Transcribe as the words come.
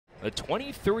The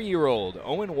 23-year-old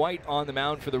Owen White on the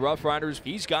mound for the Rough Riders.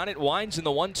 He's got it, winds in the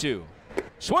 1-2.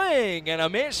 Swing and a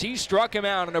miss. He struck him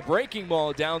out on a breaking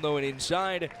ball down low and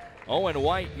inside. Owen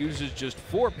White uses just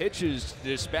 4 pitches to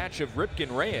dispatch of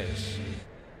Ripken Reyes.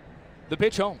 The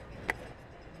pitch home.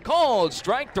 Called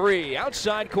strike 3.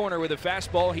 Outside corner with a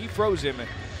fastball. He throws him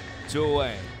 2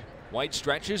 away. White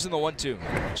stretches in the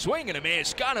 1-2. Swing and a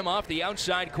miss. Got him off the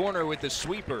outside corner with the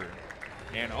sweeper.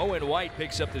 And Owen White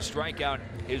picks up the strikeout,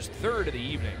 his 3rd of the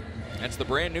evening. That's the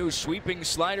brand new sweeping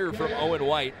slider from Owen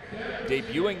White,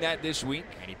 debuting that this week,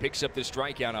 and he picks up the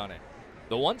strikeout on it.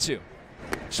 The 1-2.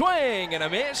 Swing and a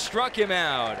miss, struck him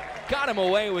out. Got him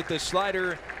away with the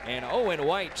slider, and Owen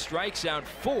White strikes out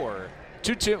 4,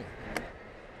 2-2.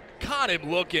 Caught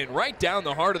him looking right down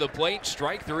the heart of the plate,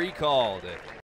 strike 3 called.